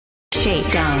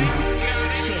Shakedown.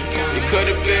 You could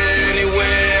have been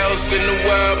anywhere else in the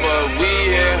world, but we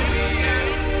here.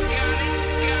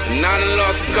 And I done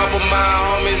lost a couple of my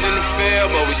homies in the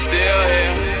field, but we still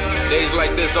here. Days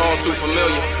like this all too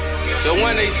familiar. So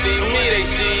when they see me, they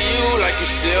see you like you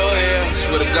still here.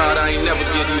 Swear to God, I ain't never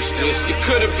get used to this. You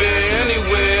could have been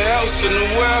anywhere else in the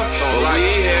world, but we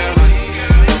here.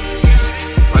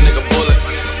 My nigga Bullet.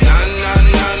 Nah, nah,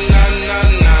 nah, nah,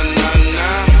 nah, nah, nah,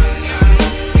 nah.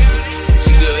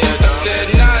 Still here, I said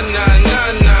nah, nah, nah,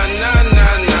 nah, nah,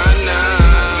 nah, nah,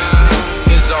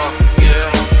 nah. It's all,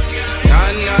 yeah. Nah,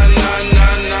 nah, nah,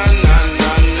 nah, nah, nah,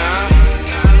 nah, nah.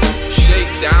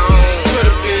 Shakedown. Could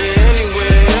have been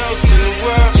anywhere else in the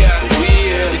world, yeah, but we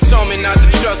here. You told me not to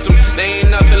trust them, they ain't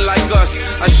nothing like us.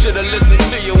 I should've listened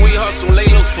to you, we hustle, they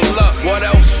look for luck. What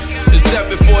else? Is that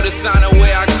before the sign of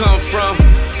where I come from?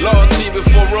 Loyalty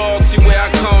before royalty, where I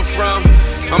come from.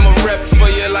 I'm a rep for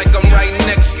you like I'm right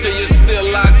next to you. Still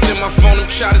locked in my phone and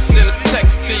try to send a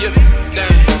text to you.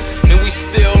 Damn, and we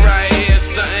still right here,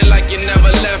 stunting like you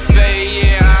never left. Hey,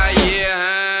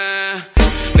 yeah.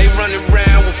 They running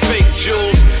around with fake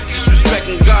jewels,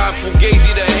 disrespecting God,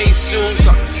 Fugazi to Jesus.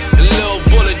 The little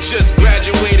Bullet just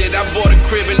graduated, I bought a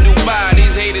crib in Dubai.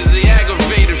 These haters, they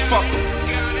aggravated, fuck them.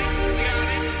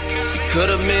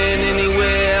 Could've been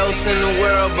anywhere else in the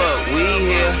world, but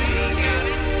we here.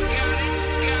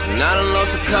 And I done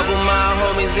lost a couple of my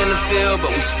homies in the field, but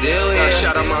we still here.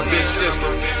 Shout out my big sister.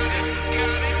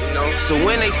 You know, so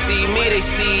when they see me, they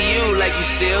see you like you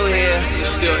still here. You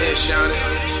still here shining.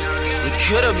 You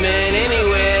could've been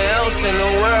anywhere else in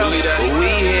the world, but we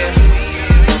here.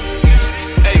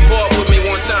 Hey, pull up with me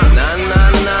one time. Nah, nah,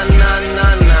 nah, nah,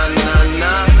 nah, nah, nah,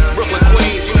 nah. Brooklyn,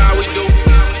 Queens, you know how we do.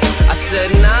 I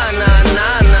said nah, nah,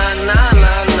 nah, nah, nah,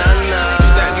 nah, nah, nah.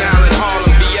 Staten Island,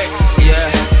 Harlem, BX. Yeah.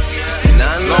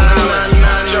 Nah, nah, nah,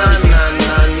 nah, Jersey, nah,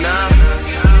 nah, nah.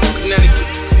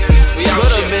 Connecticut. We out here.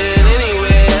 Could've been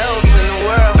anywhere else in the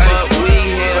world, but we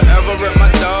here. Forever rep my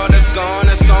dog that's gone,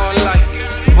 that's on light,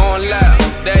 on loud.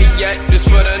 That yet, this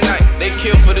for the night. They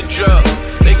kill for the drug,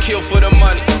 they kill for the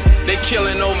money. They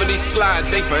killing over these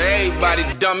slides, they for everybody,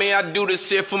 dummy. I do this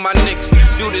here for my niggas,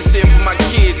 do this here for my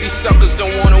kids. These suckers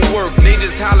don't wanna work, they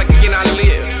just holler, can I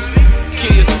live?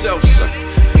 Kill yourself, son,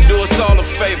 do us all a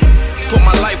favor. Put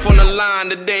my life on the line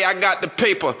the day I got the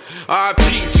paper.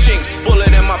 R.I.P. Chinks, Bullet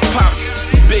and my pops.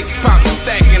 Big pops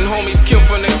stacking, homies killed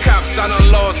from the cops. I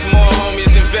done lost more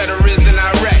homies than veterans in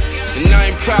Iraq, and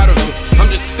I ain't proud of it, I'm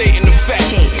just stating the facts.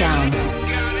 Shakedown.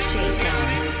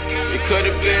 It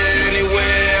could've been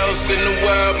anywhere else in the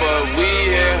world, but we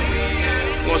here.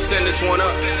 Gonna send this one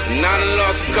up. And I done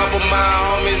lost a couple of my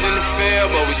homies in the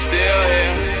field, but we still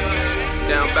here.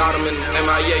 Down bottom in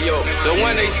MIA, yo. So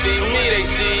when they see me, they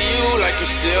see you like you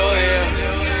still here.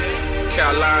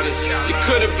 Carolinas, you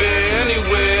could've been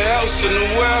anywhere else in the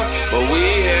world, but we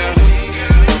here.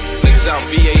 Niggas out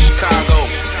VA, Chicago.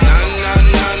 Nah, nah,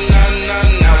 nah, nah, nah,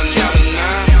 nah, nah,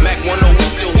 nah. Mac 10, we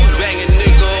still hoop banging,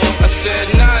 nigga. I said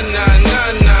nah, nah,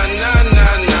 nah, nah, nah,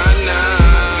 nah, nah,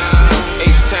 nah.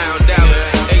 H-Town, Dallas,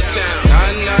 A-Town.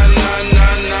 Nah, nah, nah,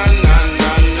 nah, nah, nah,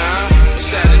 nah, nah.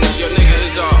 What's happening is your nigga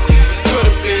is all.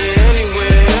 Could've been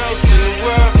anywhere else in the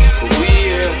world, but we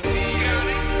here.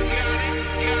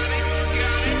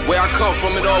 Where I come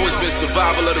from, it always been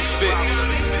survival of the fit.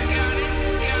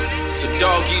 It's a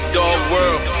dog-eat-dog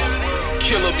world.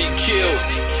 Killer be killed.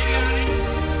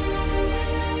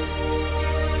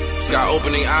 It's got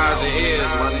opening eyes and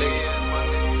ears, my nigga.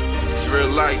 It's real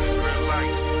life.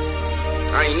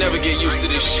 I ain't never get used to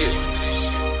this shit.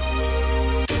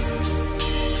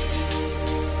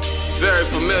 Very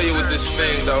familiar with this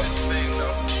thing, though.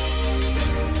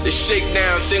 This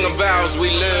shakedown thing of ours we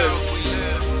live.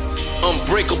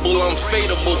 Unbreakable,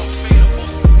 unfadable.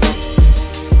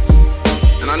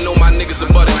 And I know my niggas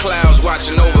above the clouds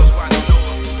watching over.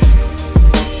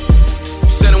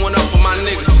 Sending one up for my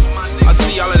niggas. I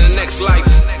see y'all in the next life.